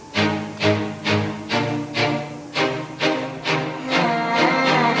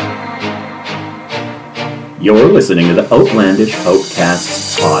You're listening to the Outlandish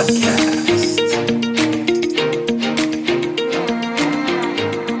Outcasts podcast.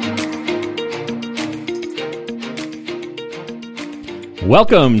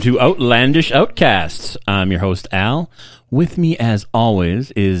 Welcome to Outlandish Outcasts. I'm your host, Al. With me, as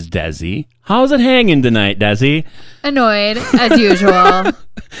always, is Desi. How's it hanging tonight, Desi? Annoyed, as usual.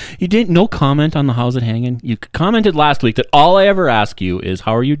 You didn't, no comment on the how's it hanging? You commented last week that all I ever ask you is,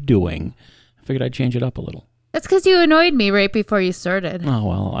 how are you doing? I figured I'd change it up a little. That's because you annoyed me right before you started. Oh,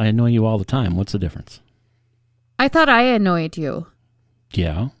 well, I annoy you all the time. What's the difference? I thought I annoyed you.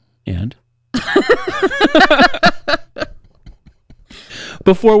 Yeah, and?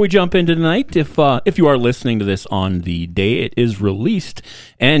 Before we jump into tonight, if you are listening to this on the day it is released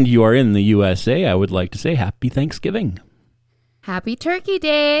and you are in the USA, I would like to say Happy Thanksgiving. Happy Turkey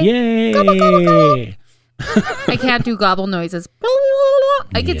Day. Yay! Gobble, gobble, gobble. I can't do gobble noises.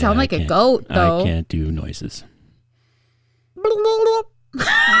 I could sound like a goat, though. I can't do noises.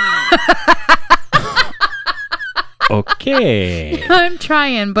 Okay. I'm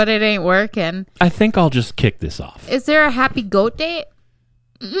trying, but it ain't working. I think I'll just kick this off. Is there a happy goat day?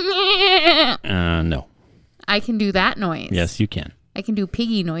 No. I can do that noise. Yes, you can. I can do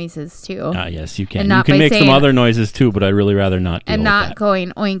piggy noises, too. Yes, you can. And You not can by make some saying- other noises, too, but I'd really rather not deal And with not that.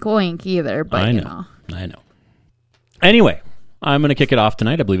 going oink oink either, but I know. Anyway, I'm going to kick it off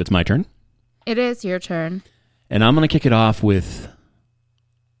tonight. I believe it's my turn. It is your turn. And I'm going to kick it off with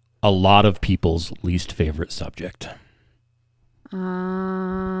a lot of people's least favorite subject.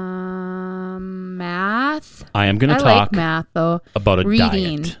 Math? I am going to I talk like math, though. about a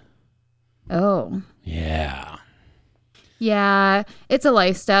Reading. diet. Oh. Yeah. Yeah, it's a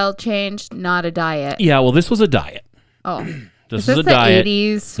lifestyle change, not a diet. Yeah, well, this was a diet. Oh. This is is this a the diet.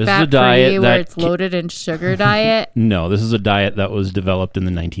 80s This is a fat-free diet where that it's loaded in sugar diet? No, this is a diet that was developed in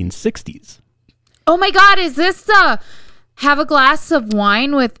the 1960s. Oh my God, is this the have a glass of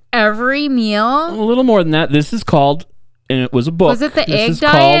wine with every A meal? little more than that. This is called, and it was a book. Was it the this egg is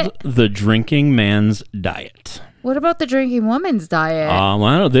diet? called The Drinking Man's Diet. What about the drinking woman's diet? I don't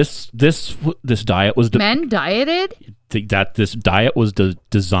know. This diet was Men dieted? this diet was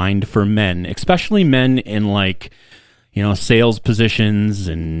designed for men, especially men in sales positions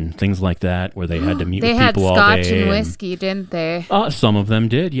and things like that, where they had to meet They with had people all scotch day. and whiskey, didn't they? Some of them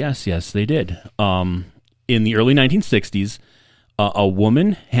did. Yes, they did. In the early 1960s, a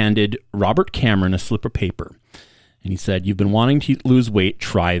woman handed Robert Cameron a slip of paper, and he said, "You've been wanting to lose weight.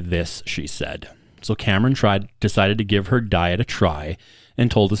 Try this," she said. So Cameron decided to give her diet a try and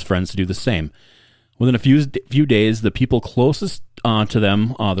told his friends to do the same. Within a few days, the people closest to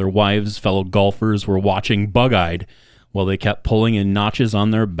them, their wives, fellow golfers, were watching bug-eyed while they kept pulling in notches on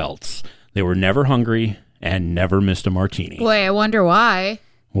their belts. They were never hungry and never missed a martini. Boy, I wonder why.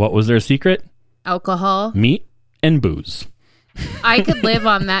 What was their secret? Alcohol. Meat and booze. I could live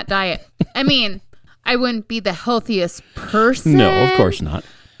on that diet. I mean, I wouldn't be the healthiest person. No, of course not.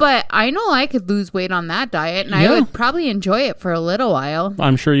 But I know I could lose weight on that diet, and Yeah. I would probably enjoy it for a little while.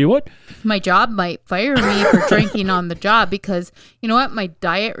 I'm sure you would. My job might fire me for drinking on the job because, you know what? My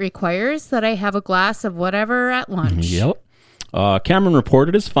diet requires that I have a glass of whatever at lunch. Yep. Cameron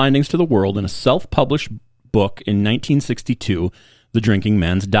reported his findings to the world in a self-published book in 1962, The Drinking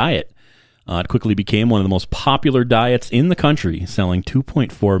Man's Diet. It quickly became one of the most popular diets in the country, selling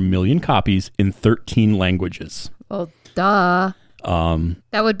 2.4 million copies in 13 languages. Well, duh.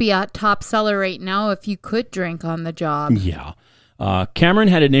 That would be a top seller right now if you could drink on the job. Yeah. Cameron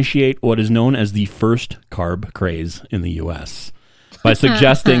had initiated what is known as the first carb craze in the U.S. by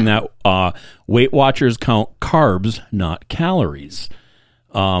suggesting that Weight Watchers count carbs, not calories.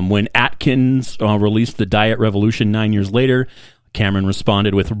 When Atkins released the Diet Revolution 9 years later, Cameron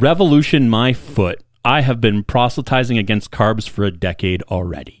responded with, "Revolution my foot. I have been proselytizing against carbs for a decade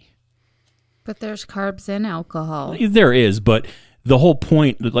already." But there's carbs in alcohol. There is, but the whole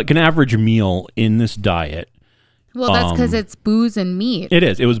point, like an average meal in this diet, Well, that's because it's booze and meat. it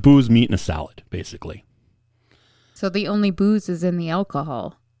is. It was booze, meat, and a salad, basically. So the only booze is in the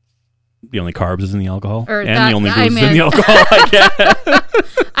alcohol. The only carbs is in the alcohol, Or and that- the only I booze is in the meant- alcohol. I guess.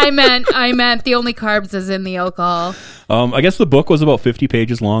 I meant the only carbs is in the alcohol. I guess the book was about 50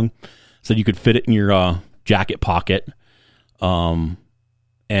 pages long, so you could fit it in your jacket pocket.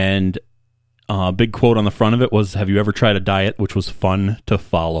 And a big quote on the front of it was, "Have you ever tried a diet which was fun to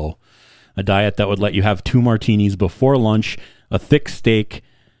follow? A diet that would let you have 2 martinis before lunch, a thick steak,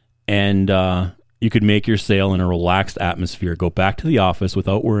 and you could make your sale in a relaxed atmosphere. Go back to the office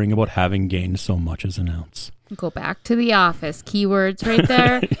without worrying about having gained so much as an ounce." Go back to the office. Keywords right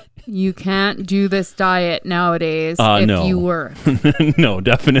there. you can't do this diet nowadays no. you were. No,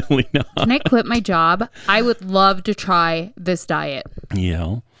 definitely not. Can I quit my job? I would love to try this diet.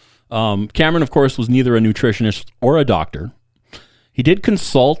 Yeah. Cameron, of course, was neither a nutritionist or a doctor. He did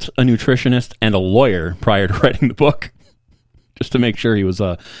consult a nutritionist and a lawyer prior to writing the book, just to make sure he was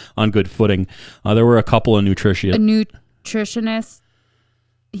on good footing. There were a couple of A nutritionist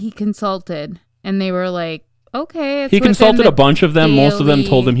he consulted, and they were like, okay. He consulted a bunch of them. Most of them daily-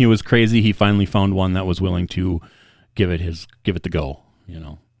 told him he was crazy. He finally found one that was willing to give it the go.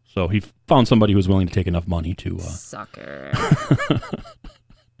 So he found somebody who was willing to take enough money to. Sucker.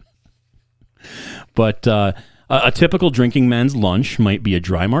 But a typical drinking man's lunch might be a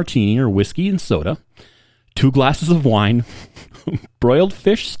dry martini or whiskey and soda, 2 glasses of wine, broiled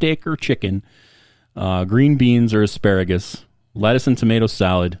fish, steak, or chicken, green beans or asparagus, lettuce and tomato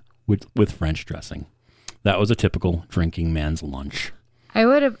salad with French dressing. That was a typical drinking man's lunch. I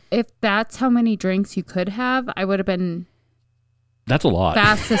would have, if that's how many drinks you could have, I would have been That's a lot.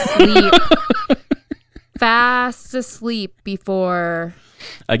 fast asleep. Fast asleep before.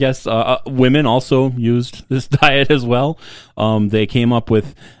 I guess women also used this diet as well. They came up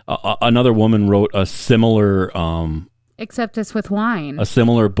with another woman wrote a similar Except it's with wine.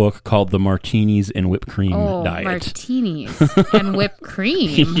 book called The Martinis and Whipped Cream Diet. Martinis and whipped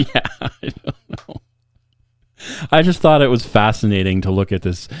cream. Yeah, I don't know. I just thought it was fascinating to look at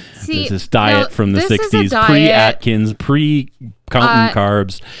this diet now, from the this is a 60s, diet- pre-Atkins, pre-counting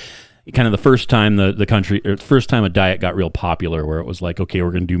carbs. Kind of the first time first time a diet got real popular, where it was like, okay,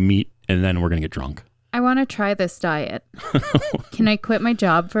 we're going to do meat and then we're going to get drunk. I want to try this diet. Can I quit my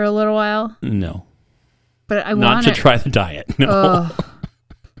job for a little while? No, But I not want to try the diet. No,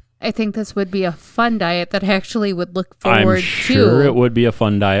 I think this would be a fun diet that I actually would look forward I'm sure to. it would be a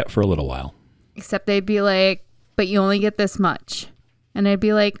fun diet for a little while. Except they'd be like, but you only get this much. And I'd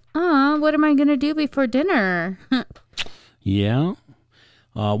be like, what am I going to do before dinner? Yeah.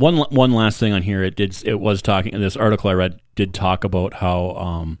 One last thing on here. This article I read did talk about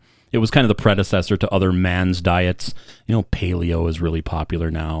how it was kind of the predecessor to other man's diets. Paleo is really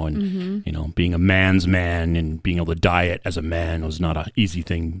popular now, and being a man's man and being able to diet as a man was not an easy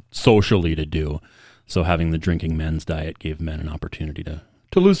thing socially to do. So having the drinking men's diet gave men an opportunity to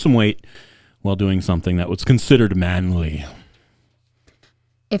lose some weight while doing something that was considered manly.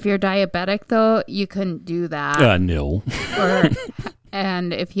 If you're diabetic, though, you couldn't do that. No.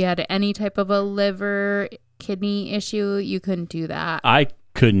 And if you had any type of a liver, kidney issue, you couldn't do that. I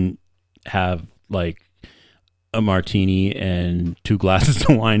couldn't have like a martini and 2 glasses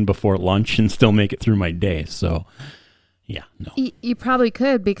of wine before lunch and still make it through my day. So, yeah, no. You probably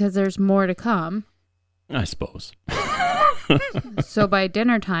could, because there's more to come. I suppose. So by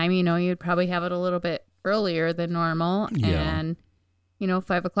dinner time, you'd probably have it a little bit earlier than normal. Yeah. And,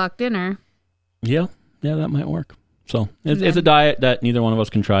 5 o'clock dinner. Yeah, that might work. So it's a diet that neither one of us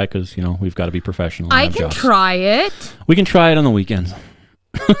can try because, we've got to be professional. and I have can jobs. try it. We can try it on the weekends.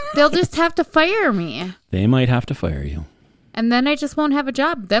 They'll just have to fire me. They might have to fire you. And then I just won't have a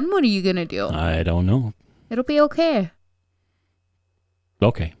job. Then what are you going to do? I don't know. It'll be okay.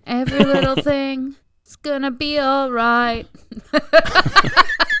 Okay. Every little thing is going to be all right.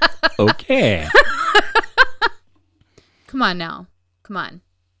 Okay. Come on now. Come on.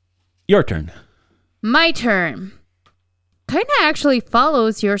 Your turn. My turn. Kind of actually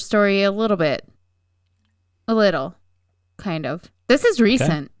follows your story a little bit. A little. Kind of. This is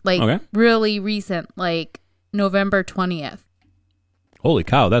recent. Okay. Really recent. Like November 20th. Holy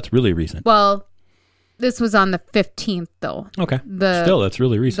cow, that's really recent. Well, this was on the 15th, though. Okay. Still, that's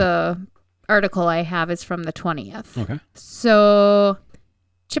really recent. The article I have is from the 20th. Okay. So,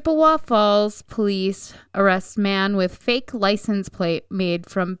 Chippewa Falls police arrest man with fake license plate made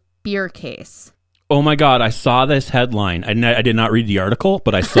from beer case. Oh my God, I saw this headline. I did not read the article,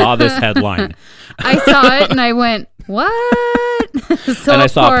 but I saw this headline. I saw it and I went, what? So and I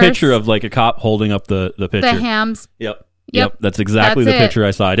of saw a course, picture of like a cop holding up the picture. the hams. Yep. That's exactly That's the it. picture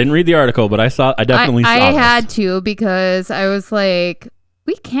I saw. I didn't read the article, but I definitely saw I this. had to, because I was like,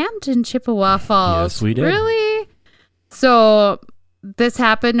 we camped in Chippewa Falls. Yes, we did. Really? So this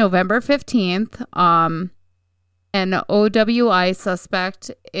happened November 15th. An OWI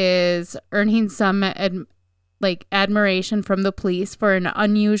suspect is earning some admiration from the police for an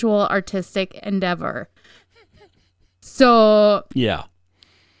unusual artistic endeavor. So Yeah.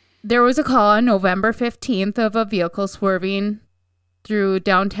 there was a call on November 15th of a vehicle swerving through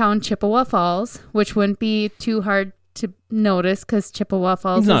downtown Chippewa Falls, which wouldn't be too hard to notice because Chippewa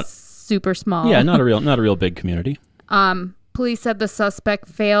Falls is super small. Yeah, not a real big community. Police said the suspect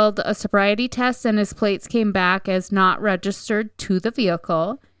failed a sobriety test and his plates came back as not registered to the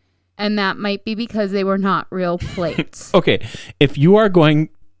vehicle. And that might be because they were not real plates. Okay, if you are going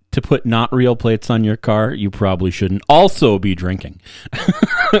to put not real plates on your car, you probably shouldn't also be drinking.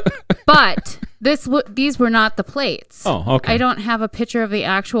 But these were not the plates. Oh, okay. I don't have a picture of the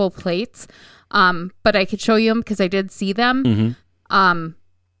actual plates, but I could show you them because I did see them.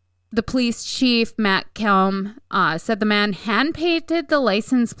 The police chief, Matt Kelm, said the man hand-painted the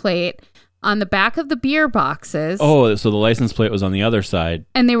license plate on the back of the beer boxes. Oh, so the license plate was on the other side.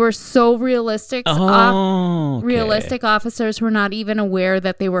 And they were so realistic. Okay. Realistic officers were not even aware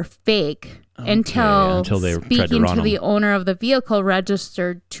that they were fake until they tried to speaking run to the them. owner of the vehicle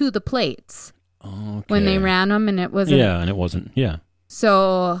registered to the plates when they ran them, and it wasn't. Yeah, and it wasn't. Yeah.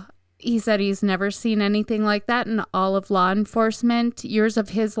 So he said he's never seen anything like that in all of law enforcement, years of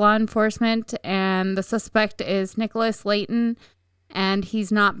his law enforcement, and the suspect is Nicholas Layton, and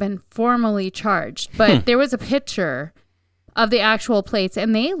he's not been formally charged. But there was a picture of the actual plates,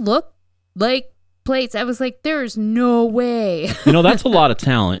 and they look like plates. I was like, there's no way. That's a lot of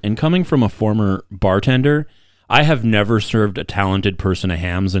talent. And coming from a former bartender, I have never served a talented person a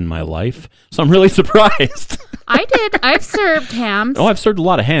hams in my life. So I'm really surprised. I did. I've served hams. Oh, I've served a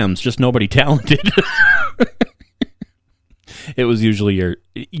lot of hams, just nobody talented. It was usually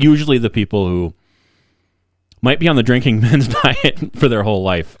the people who might be on the drinking men's diet for their whole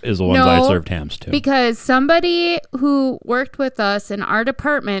life is the ones I served hams to. Because somebody who worked with us in our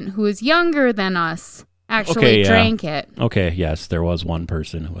department who is younger than us actually drank it. Okay, yes, there was one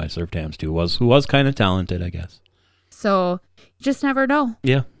person who I served hams to who was kind of talented, I guess. So you just never know.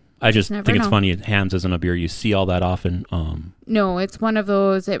 Yeah. I just think it's know. funny. Hams isn't a beer you see all that often. No, it's one of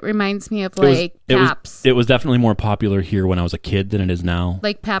those. It reminds me of like Pabst. It was definitely more popular here when I was a kid than it is now.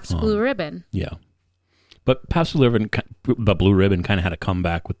 Like Pabst Blue Ribbon. Yeah. But Pabst Blue Ribbon kind of had a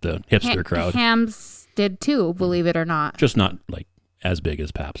comeback with the hipster crowd. Hams did too, believe it or not. Just not like as big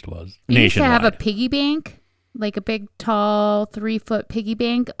as Pabst was. We used to have a nationwide. piggy bank, like a big, tall, 3-foot piggy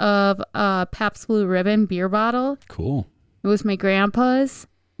bank of a Pabst Blue Ribbon beer bottle. Cool. It was my grandpa's,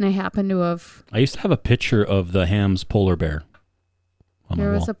 and I happened to have... I used to have a picture of the Hams polar bear on my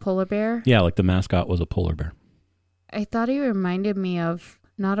There was wall. a polar bear? Yeah, like the mascot was a polar bear. I thought he reminded me of,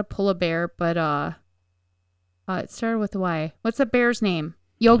 not a polar bear, but it started with a Y. What's the bear's name?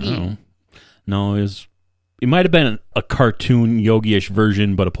 Yogi. No, it might have been a cartoon Yogi-ish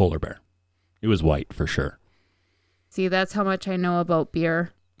version, but a polar bear. It was white for sure. See, that's how much I know about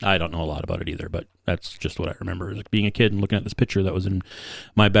beer. I don't know a lot about it either, but that's just what I remember. Like being a kid and looking at this picture that was in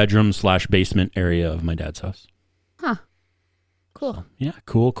my bedroom/basement area of my dad's house. Huh. Cool. So, yeah,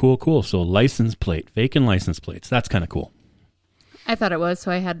 cool. So license plate, vacant license plates. That's kind of cool. I thought it was,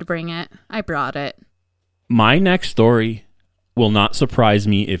 so I had to bring it. I brought it. My next story will not surprise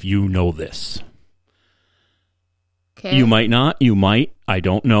me if you know this. Okay. You might not. You might. I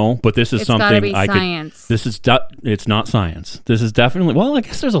don't know. But this is It's something gotta be I science. could. This is. It's not science. This is definitely. Well, I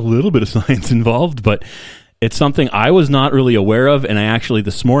guess there's a little bit of science involved, but it's something I was not really aware of. And I actually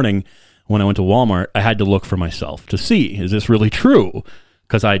this morning, when I went to Walmart, I had to look for myself to see, is this really true?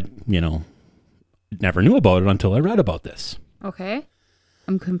 Because I, never knew about it until I read about this. Okay.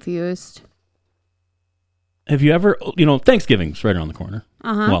 I'm confused. Have you ever? Thanksgiving's right around the corner.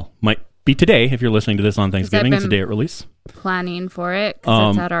 Well, might be today if you're listening to this on Thanksgiving. It's the day it release. Planning for it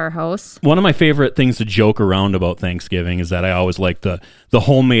because it's at our house. One of my favorite things to joke around about Thanksgiving is that I always like the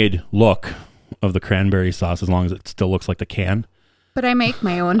homemade look of the cranberry sauce as long as it still looks like the can. But I make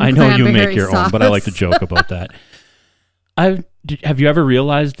my own. I know you make your sauce. own, but I like to joke about that. Have you ever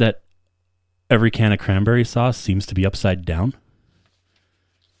realized that every can of cranberry sauce seems to be upside down?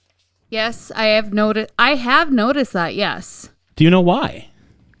 Yes, I have noticed. I have noticed that. Yes. Do you know why?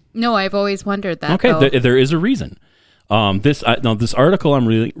 No, I've always wondered that. Okay, there is a reason. This article I'm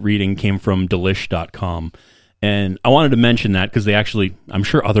reading came from Delish.com, and I wanted to mention that because they actually, I'm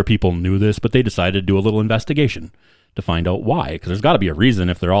sure other people knew this, but they decided to do a little investigation to find out why. Because there's got to be a reason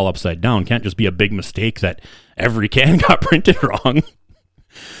if they're all upside down. Can't just be a big mistake that every can got printed wrong.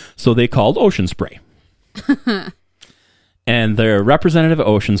 So they called Ocean Spray. And their representative of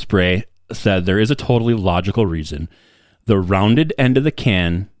Ocean Spray said there is a totally logical reason. The rounded end of the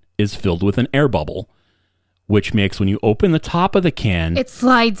can is filled with an air bubble, which makes when you open the top of the can, it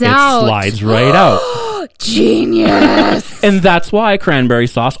slides out. It slides right out. Genius! And that's why cranberry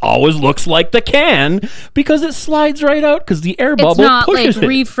sauce always looks like the can, because it slides right out because the air bubble pushes it. It's not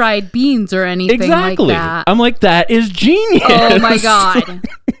like refried beans or anything exactly. like that. I'm like, that is genius. Oh my God.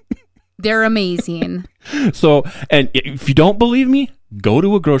 They're amazing. So, and if you don't believe me, go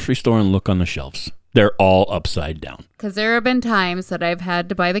to a grocery store and look on the shelves. They're all upside down. Because there have been times that I've had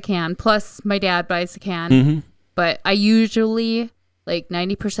to buy the can. Plus, my dad buys the can. But I usually like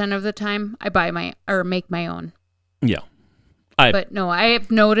 90% of the time, I make my own. Yeah. But no, I have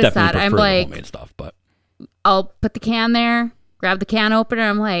noticed that. I'm like, homemade stuff, but I'll put the can there, grab the can opener.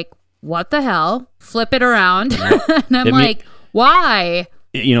 I'm like, what the hell? Flip it around. And I'm why?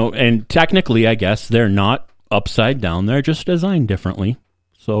 And technically, I guess they're not upside down. They're just designed differently.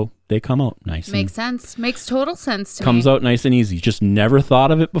 So they come out nice. Makes sense. Makes total sense to me. Comes out nice and easy. Just never thought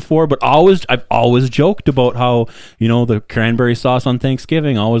of it before, but I've always joked about how, the cranberry sauce on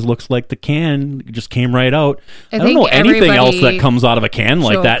Thanksgiving always looks like the can just came right out. I don't know anything else that comes out of a can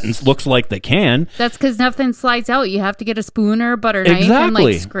like that and looks like the can. That's because nothing slides out. You have to get a spoon or a butter knife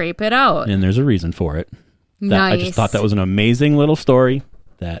and scrape it out. And there's a reason for it. Nice. I just thought that was an amazing little story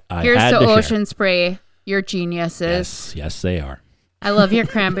that I Here's had to to share. Ocean Spray. You're geniuses. Yes, they are. I love your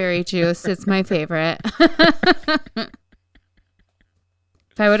cranberry juice. It's my favorite. If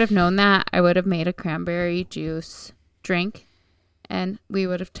I would have known that, I would have made a cranberry juice drink and we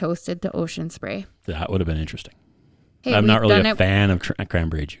would have toasted to Ocean Spray. That would have been interesting. Hey, I'm not really a fan of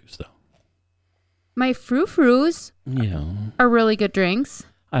cranberry juice, though. My frou-frous are really good drinks.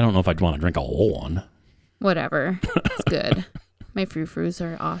 I don't know if I'd want to drink a whole one. Whatever. It's good. My frou-frous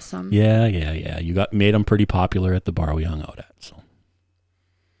are awesome. Yeah. You made them pretty popular at the bar we hung out at, so.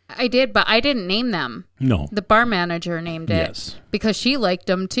 I did, but I didn't name them. No. The bar manager named it. Yes. Because she liked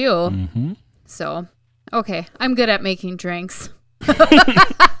them too. Mm-hmm. So, okay. I'm good at making drinks.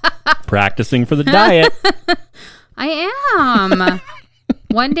 Practicing for the diet. I am.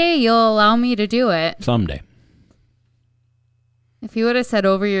 One day you'll allow me to do it. Someday. If you would have said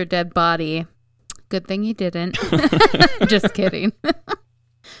over your dead body, good thing you didn't. Just kidding.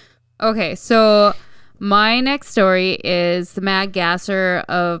 Okay, so my next story is the Mad Gasser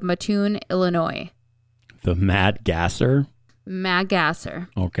of Mattoon, Illinois. The Mad Gasser? Mad Gasser.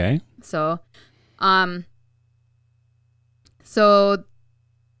 Okay. So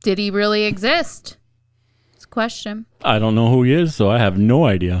did he really exist? It's a question. I don't know who he is, so I have no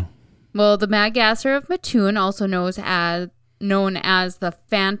idea. Well, the Mad Gasser of Mattoon, also known as the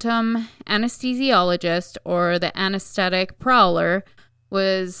Phantom Anesthesiologist or the Anesthetic Prowler,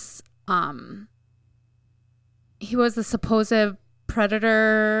 was he was the supposed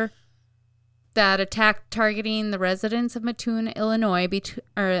predator that attacked targeting the residents of Mattoon, Illinois,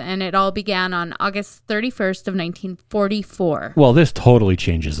 and it all began on August 31st of 1944. Well, this totally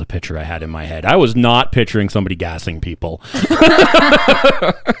changes the picture I had in my head. I was not picturing somebody gassing people.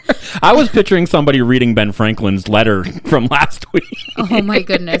 I was picturing somebody reading Ben Franklin's letter from last week. Oh my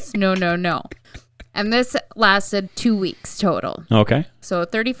goodness. No. And this lasted 2 weeks total. Okay. So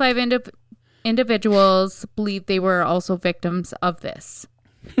 35 individuals believe they were also victims of this.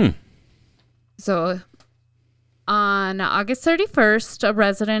 So on August 31st, a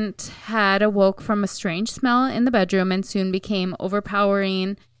resident had awoke from a strange smell in the bedroom and soon became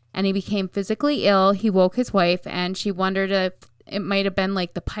overpowering, and he became physically ill. He woke his wife, and she wondered if it might have been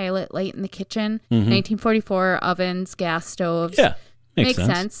like the pilot light in the kitchen. 1944 ovens, gas stoves. Yeah, makes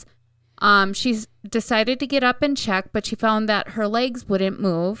sense. She decided to get up and check, but she found that her legs wouldn't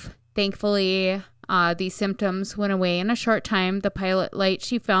move. Thankfully, these symptoms went away in a short time. The pilot light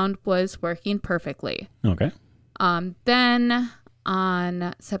she found was working perfectly. Okay. Then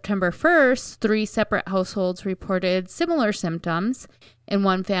on September 1st, 3 separate households reported similar symptoms. In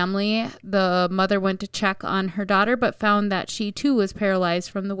one family, the mother went to check on her daughter, but found that she too was paralyzed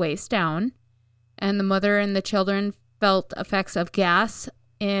from the waist down. And the mother and the children felt effects of gas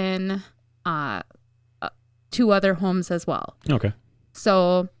in 2 other homes as well. Okay.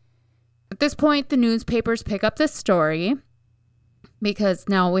 So at this point, the newspapers pick up this story because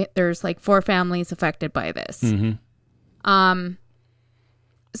now there's like 4 families affected by this.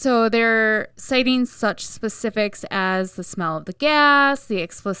 So they're citing such specifics as the smell of the gas, the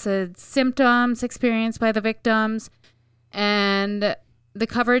explicit symptoms experienced by the victims, and the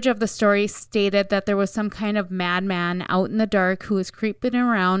coverage of the story stated that there was some kind of madman out in the dark who was creeping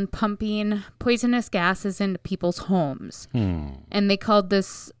around pumping poisonous gases into people's homes. And they called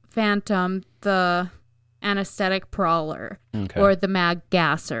this phantom the anesthetic prowler, or the Mad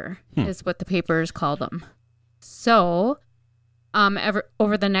Gasser is what the papers called him. So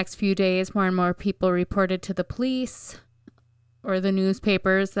over the next few days, more and more people reported to the police or the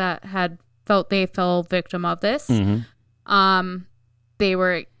newspapers that had felt they fell victim of this. They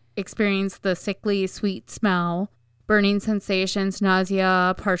were experienced the sickly sweet smell, burning sensations,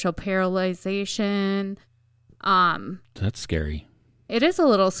 nausea, partial paralyzation. That's scary. It is a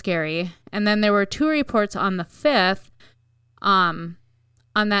little scary. And then there were 2 reports on the 5th. On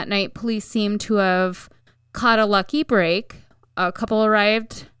that night, police seemed to have caught a lucky break. A couple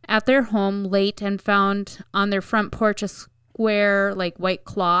arrived at their home late and found on their front porch a square, like, white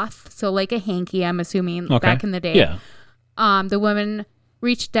cloth. So like a hanky, I'm assuming, Okay. back in the day. Yeah. The woman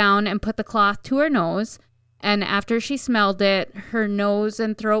reached down and put the cloth to her nose. And after she smelled it, her nose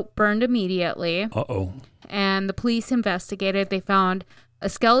and throat burned immediately. Uh-oh. And the police investigated. They found a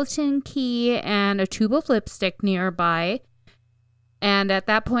skeleton key and a tube of lipstick nearby. And at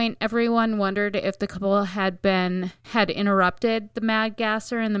that point, everyone wondered if the couple had interrupted the mad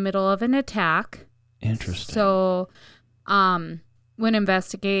gasser in the middle of an attack. Interesting. So, when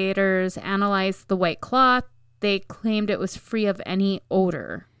investigators analyzed the white cloth, they claimed it was free of any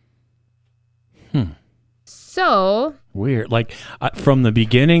odor. So weird. Like, from the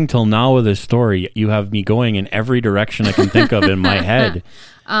beginning till now of this story, you have me going in every direction I can think of in my head.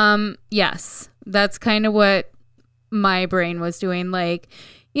 Yes, that's kind of what my brain was doing. Like,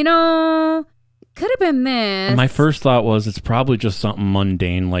 could have been this. And my first thought was it's probably just something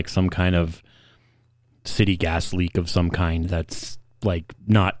mundane, like some kind of city gas leak of some kind that's like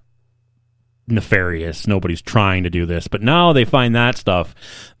not nefarious. Nobody's trying to do this. But now they find that stuff.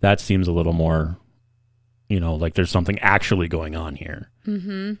 That seems a little more, like there's something actually going on here.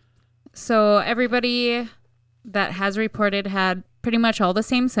 Mm-hmm. So everybody that has reported had pretty much all the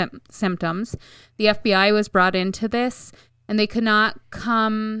same symptoms. The FBI was brought into this, and they could not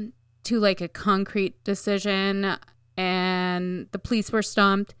come to like a concrete decision, and the police were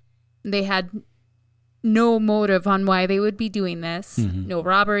stumped. They had no motive on why they would be doing this. Mm-hmm. No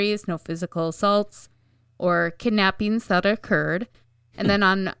robberies, no physical assaults or kidnappings that occurred. And then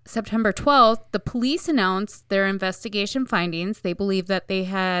on September 12th, the police announced their investigation findings. They believed that they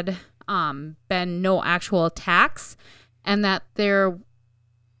had been no actual attacks, and that the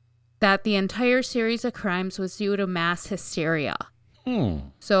entire series of crimes was due to mass hysteria.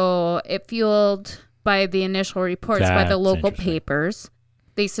 So it fueled by the initial reports by the local papers.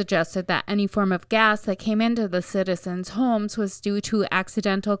 They suggested that any form of gas that came into the citizens' homes was due to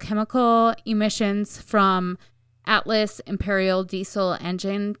accidental chemical emissions from Atlas Imperial Diesel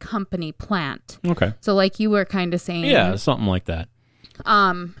Engine Company plant. Okay. So like you were kind of saying. Yeah, something like that.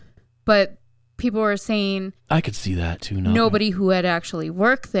 But people were saying I could see that too. Nobody who had actually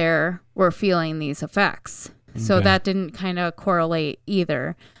worked there were feeling these effects. So Okay. that didn't kind of correlate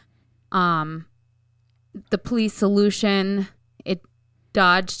either. The police solution, it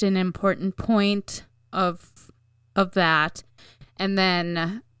dodged an important point of that. And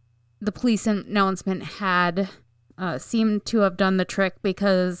then the police announcement had seemed to have done the trick,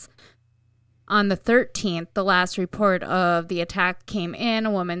 because on the 13th, the last report of the attack came in.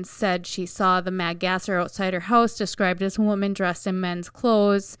 A woman said she saw the mad gasser outside her house, described as a woman dressed in men's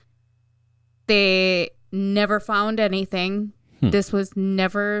clothes. They never found anything.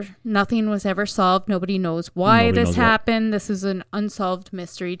 Nothing was ever solved. Nobody knows why this happened. This is an unsolved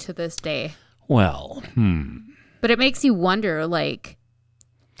mystery to this day. Well, But it makes you wonder, like,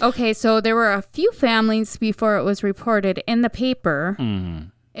 okay, so there were a few families before it was reported in the paper.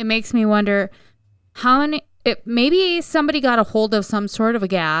 It makes me wonder maybe somebody got a hold of some sort of a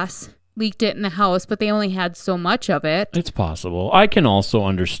gas, leaked it in the house, but they only had so much of it. it's possible. I can also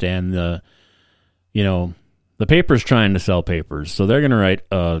understand the paper's trying to sell papers, so they're going to write.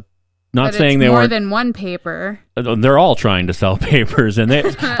 Not But saying it's they more weren't. than one paper. They're all trying to sell papers, and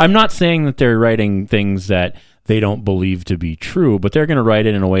I'm not saying that they're writing things that they don't believe to be true, but they're going to write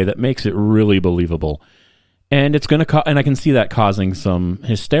it in a way that makes it really believable. And it's going to and I can see that causing some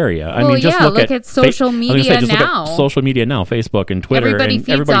hysteria. I mean, just look at social media just now. Look at social media now, Facebook and Twitter, Everybody and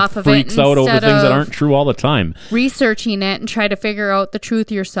feeds everybody off of it freaks out over instead things that of aren't true all the time. Researching it and try to figure out the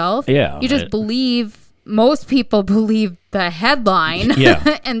truth yourself. Yeah, You just believe. Most people believe the headline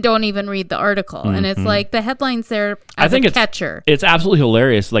and don't even read the article. And it's like the headline's there as a catcher. It's absolutely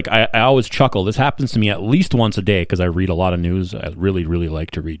hilarious. Like, I always chuckle. This happens to me at least once a day because I read a lot of news. I really, really like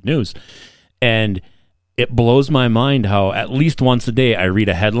to read news. And it blows my mind how at least once a day I read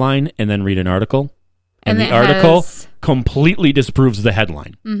a headline and then read an article. And the article completely disproves the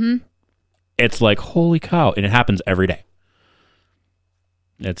headline. Mm-hmm. It's like, holy cow. And it happens every day.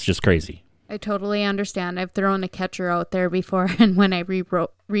 It's just crazy. I totally understand. I've thrown a catcher out there before, and when I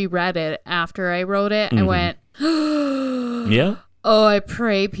reread it after I wrote it, I went, yeah. Oh, I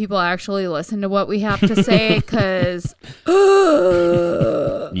pray people actually listen to what we have to say, because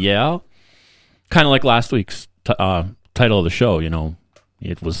yeah, kind of like last week's title of the show.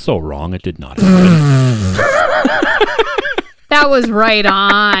 It was so wrong. It did not happen. That was right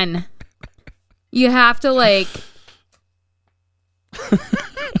on. You have to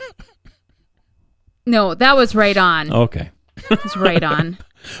No, that was right on. Okay. It was right on.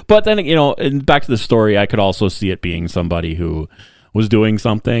 But then, and back to the story, I could also see it being somebody who was doing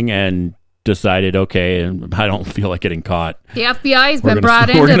something and decided, okay, I don't feel like getting caught. The FBI's We're been gonna- brought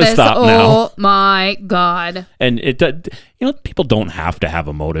we're into gonna this. stop Oh my God. And people don't have to have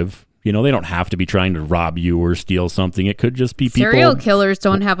a motive. They don't have to be trying to rob you or steal something. It could just be people. Serial killers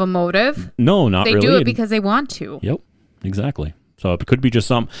don't have a motive. No, not They really. do it because they want to. Yep, exactly. So it could be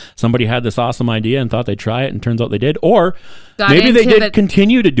just somebody had this awesome idea and thought they'd try it, and turns out they did. Or maybe they did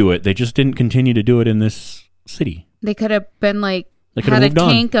continue to do it. They just didn't continue to do it in this city. They could have been like, They could had have a moved on.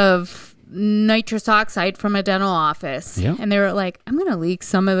 tank of nitrous oxide from a dental office. Yeah. And they were like, I'm going to leak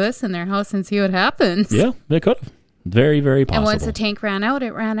some of this in their house and see what happens. Yeah, they could have. Very, very possible. And once the tank ran out,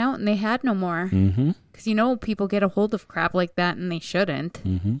 it ran out and they had no more. Mm-hmm. Because, people get a hold of crap like that and they shouldn't.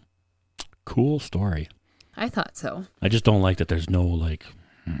 Mm-hmm. Cool story. I thought so. I just don't like that there's no,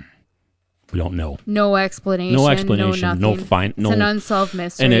 we don't know. No explanation. No explanation. No No nothing. fine. It's No, an unsolved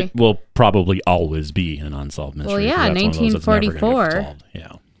mystery. and it will probably always be an unsolved mystery. Well, yeah, 'cause that's one of those that's never gonna get 1944. solved.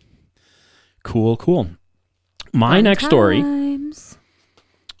 Yeah. Cool. My Fun next story times.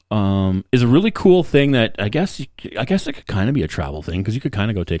 is a really cool thing that I guess it could kind of be a travel thing, because you could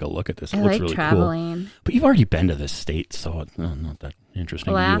kind of go take a look at this. It I looks like really cool. traveling. But you've already been to this state, so it's not that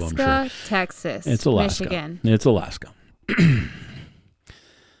interesting to you, Alaska, I'm sure. Texas, It's Alaska. Michigan. It's Alaska.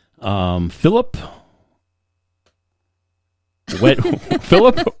 Philip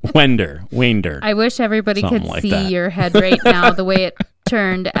Wender. I wish everybody Something could like see that. your head right now, the way it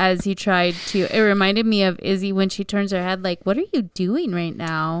turned as you tried to. It reminded me of Izzy when she turns her head like, what are you doing right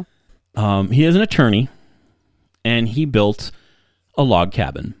now? He is an attorney, and he built a log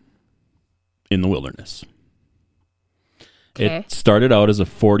cabin in the wilderness. Okay. It started out as a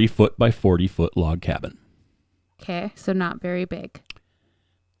 40-foot by 40-foot log cabin. Okay, so not very big.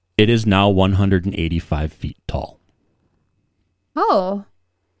 It is now 185 feet tall. Oh,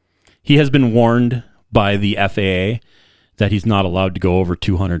 He has been warned by the FAA that he's not allowed to go over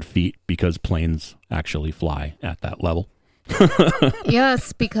 200 feet because planes actually fly at that level.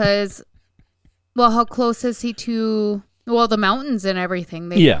 yes, because, well, how close is he to, the mountains and everything?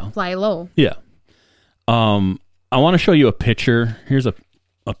 They Yeah. fly low. Yeah. I want to show you a picture. Here's a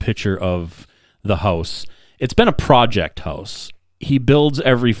picture of the house. It's been a project house. He builds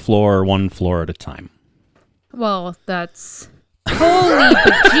every floor, one floor at a time. Well, that's... Holy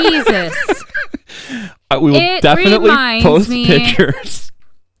Jesus. We will It definitely reminds post me pictures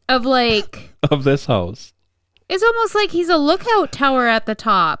of like... of this house. It's almost like he's a lookout tower at the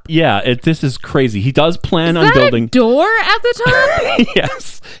top. Yeah, this is crazy. He does plan Is on that building... a door at the top?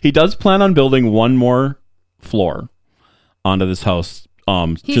 Yes. He does plan on building one more floor onto this house,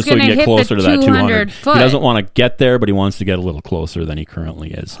 just so he gonna can get hit closer the to that 200. 200 foot. He doesn't want to get there, but he wants to get a little closer than he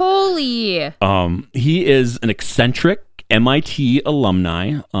currently is. Holy. He is an eccentric MIT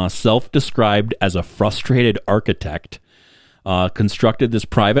alumni, self-described as a frustrated architect, constructed this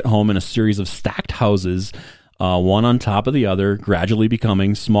private home in a series of stacked houses, one on top of the other, gradually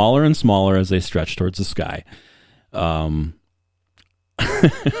becoming smaller and smaller as they stretch towards the sky.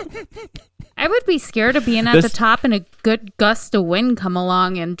 I would be scared of being at the top and a good gust of wind come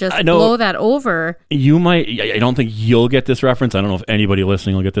along and just I know. blow that over. You might, I don't think you'll get this reference. I don't know if anybody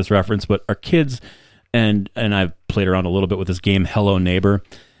listening will get this reference, but our kids, and I've played around a little bit with this game, Hello Neighbor,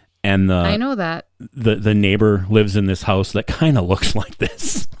 and I know that. the neighbor lives in this house that kind of looks like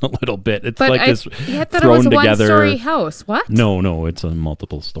this a little bit. It's But like this I thought it thrown was a together. one-story house. What? No, it's on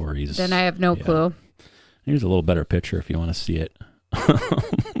multiple stories. Then I have no Yeah. clue. Here's a little better picture if you want to see it.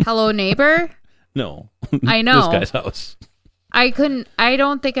 Hello, neighbor? No, I know. this guy's house. I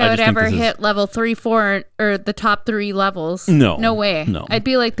don't think I I would just think ever this is- hit level 3, 4, or the top 3 levels. No. No way. No. I'd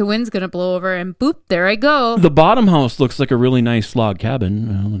be like, the wind's going to blow over and boop, there I go. The bottom house looks like a really nice log cabin.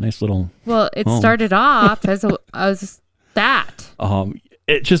 A nice little. Well, it Oh. started off as that.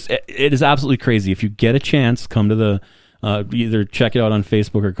 It is absolutely crazy. If you get a chance, come to the either check it out on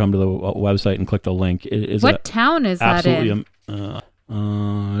Facebook or come to the website and click the link. It is What town is that absolutely. in?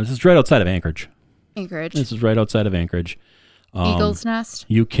 This is right outside of Anchorage. Anchorage. This is right outside of Anchorage. Eagle's Nest.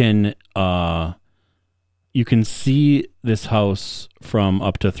 You can see this house from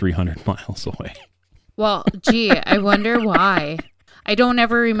up to 300 miles away. Well, gee, I wonder why. I don't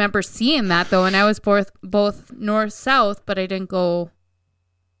ever remember seeing that, though, and I was both north-south, but I didn't go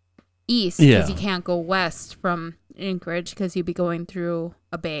east because Yeah. you can't go west from Anchorage because you'd be going through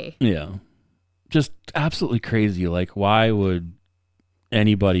a bay. Yeah. Just absolutely crazy. Like, why would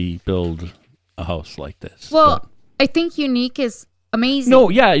anybody build a house like this? Well, But- I think unique is amazing. no,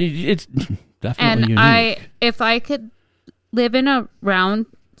 yeah, it's definitely and unique. if I could live in a round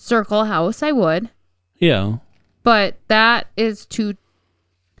circle house, I would. Yeah. But that is too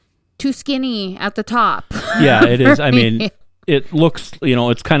skinny at the top. Yeah, it is. for I me. mean, it looks,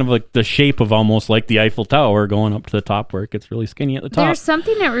 it's kind of like the shape of almost like the Eiffel Tower going up to the top where it gets really skinny at the top. There's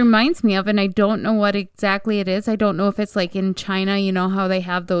something that reminds me of, and I don't know what exactly it is. I don't know if it's like in China, how they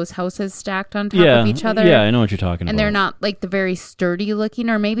have those houses stacked on top of each other. Yeah, I know what you're talking about. And they're not like the very sturdy looking,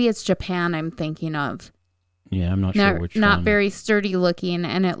 or maybe it's Japan I'm thinking of. Yeah, I'm not sure which one. Not very sturdy looking,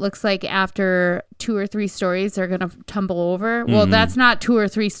 and it looks like after 2 or 3 stories they're going to tumble over. Well, that's not 2 or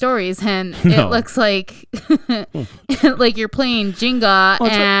 3 stories, and it looks like like you're playing Jenga,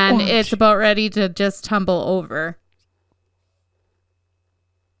 it's about ready to just tumble over.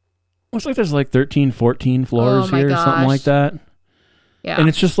 Looks like there's like 13, 14 floors here or something like that. Yeah. And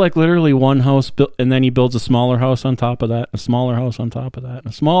it's just like literally one house, and then he builds a smaller house on top of that, a smaller house on top of that,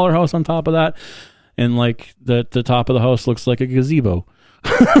 a smaller house on top of that. And like the top of the house looks like a gazebo.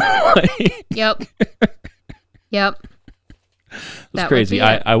 Yep. That's crazy.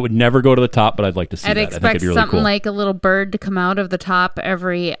 I would never go to the top, but I'd like to see that. I think it'd be really cool. I'd expect something like a little bird to come out of the top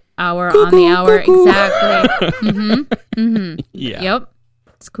every hour on the hour. Cuckoo. Exactly. Yeah. Yep.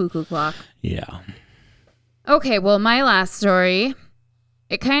 It's cuckoo clock. Yeah. Okay, well, my last story,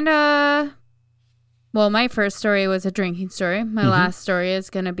 my first story was a drinking story. My last story is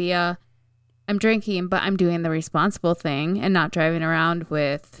going to be I'm drinking, but I'm doing the responsible thing and not driving around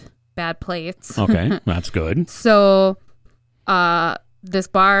with bad plates. Okay, that's good. So, this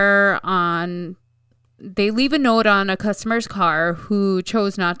bar they leave a note on a customer's car who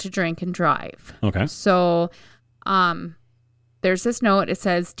chose not to drink and drive. Okay. So, there's this note. It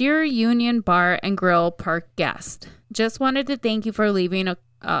says, "Dear Union Bar and Grill Park guest, just wanted to thank you for leaving your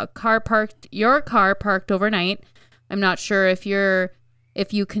car parked overnight. I'm not sure if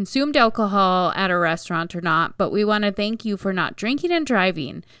you consumed alcohol at a restaurant or not, but we want to thank you for not drinking and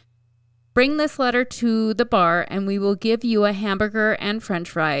driving. Bring this letter to the bar and we will give you a hamburger and french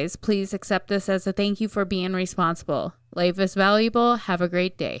fries. Please accept this as a thank you for being responsible. Life is valuable. Have a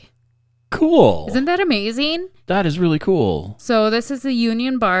great day." Cool. Isn't that amazing? That is really cool. So this is the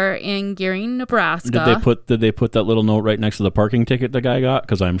Union Bar in Gearing, Nebraska. Did they put that little note right next to the parking ticket the guy got?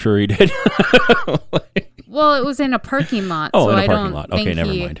 Because I'm sure he did. Well, it was in a parking lot. Oh, so in a parking lot. Okay,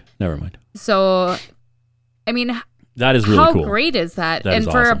 never mind. So, I mean, that is really cool. How great is that? And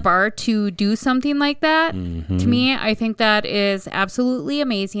for awesome. a bar to do something like that, to me, I think that is absolutely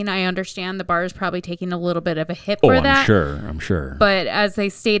amazing. I understand the bar is probably taking a little bit of a hit for that. I'm sure. But as they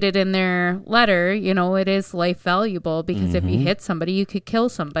stated in their letter, it is life valuable because if you hit somebody, you could kill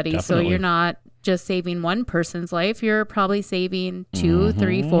somebody. Definitely. So you're not just saving one person's life. You're probably saving 2,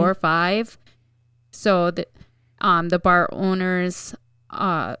 3, 4, 5. So the bar owners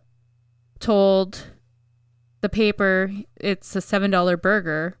told the paper it's a $7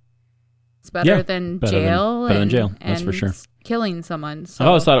 burger. It's better than jail. Better than jail, that's for sure. Killing someone. So. I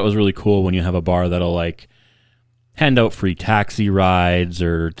always thought it was really cool when you have a bar that'll like hand out free taxi rides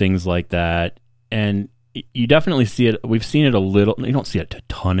or things like that. And you definitely see it. We've seen it a little. You don't see it a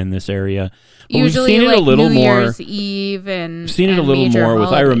ton in this area. But Usually, we've seen it a little New more. Year's Eve and We've seen it a little more with.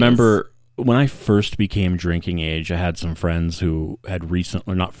 Holidays. I remember when I first became drinking age, I had some friends who had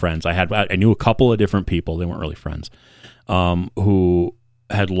recently, not friends. I knew a couple of different people. They weren't really friends, who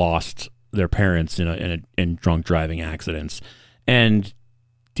had lost their parents in drunk driving accidents, and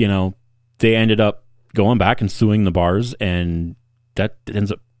they ended up going back and suing the bars, and that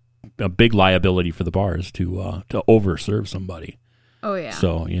ends up a big liability for the bars to overserve somebody. Oh yeah.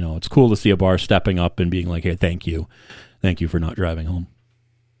 So it's cool to see a bar stepping up and being like, "Hey, thank you for not driving home."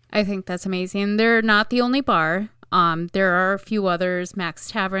 I think that's amazing. They're not the only bar. There are a few others. Max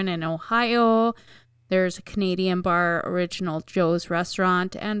Tavern in Ohio. There's a Canadian bar, Original Joe's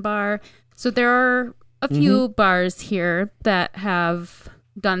Restaurant and Bar. So there are a few bars here that have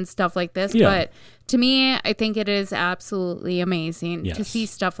done stuff like this. Yeah. But to me, I think it is absolutely amazing to see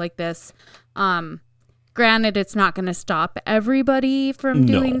stuff like this. Granted, it's not going to stop everybody from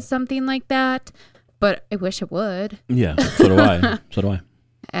doing something like that, but I wish it would. Yeah, so do I.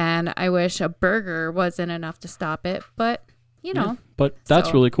 And I wish a burger wasn't enough to stop it, but Yeah, but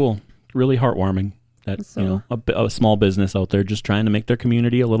that's really cool. Really heartwarming that a small business out there just trying to make their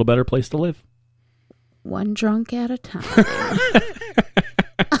community a little better place to live. One drunk at a time.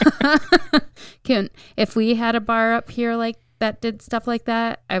 If we had a bar up here like that did stuff like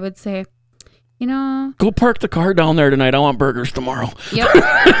that, I would say, go park the car down there tonight. I want burgers tomorrow. Yep.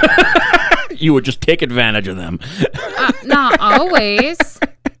 You would just take advantage of them. Not always.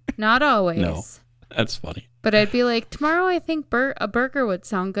 Not always. No, that's funny. But I'd be like, tomorrow I think a burger would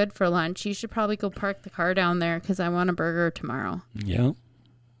sound good for lunch. You should probably go park the car down there because I want a burger tomorrow. Yeah,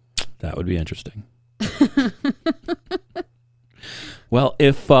 that would be interesting. Well,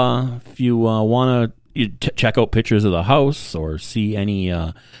 if you want to you check out pictures of the house or see any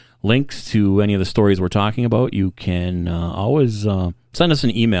links to any of the stories we're talking about, you can always send us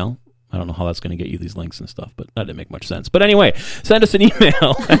an email. I don't know how that's going to get you these links and stuff, but that didn't make much sense. But anyway, send us an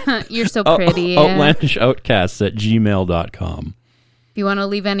email. You're so pretty. outlandishoutcasts@gmail.com. If you want to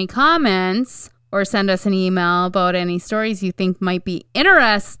leave any comments or send us an email about any stories you think might be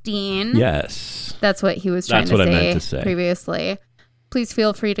interesting. Yes. That's what he was trying That's what to I meant to say previously. Please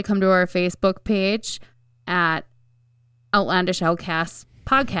feel free to come to our Facebook page at Outlandish Outcasts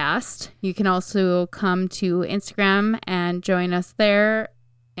Podcast. You can also come to Instagram and join us there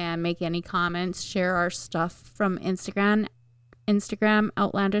and make any comments, share our stuff from Instagram,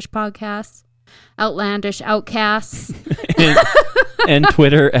 Outlandish Podcasts, Outlandish Outcasts. and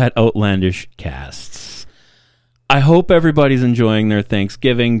Twitter at Outlandish Casts. I hope everybody's enjoying their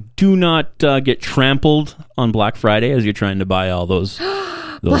Thanksgiving. Do not get trampled on Black Friday as you're trying to buy all those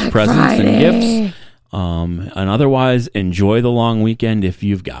presents Friday. and gifts. And otherwise, enjoy the long weekend if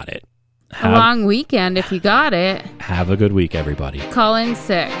you've got it. A long weekend if you got it. Have a good week, everybody. Call in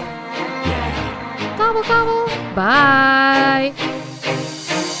sick. Yeah. Gobble, gobble. Bye.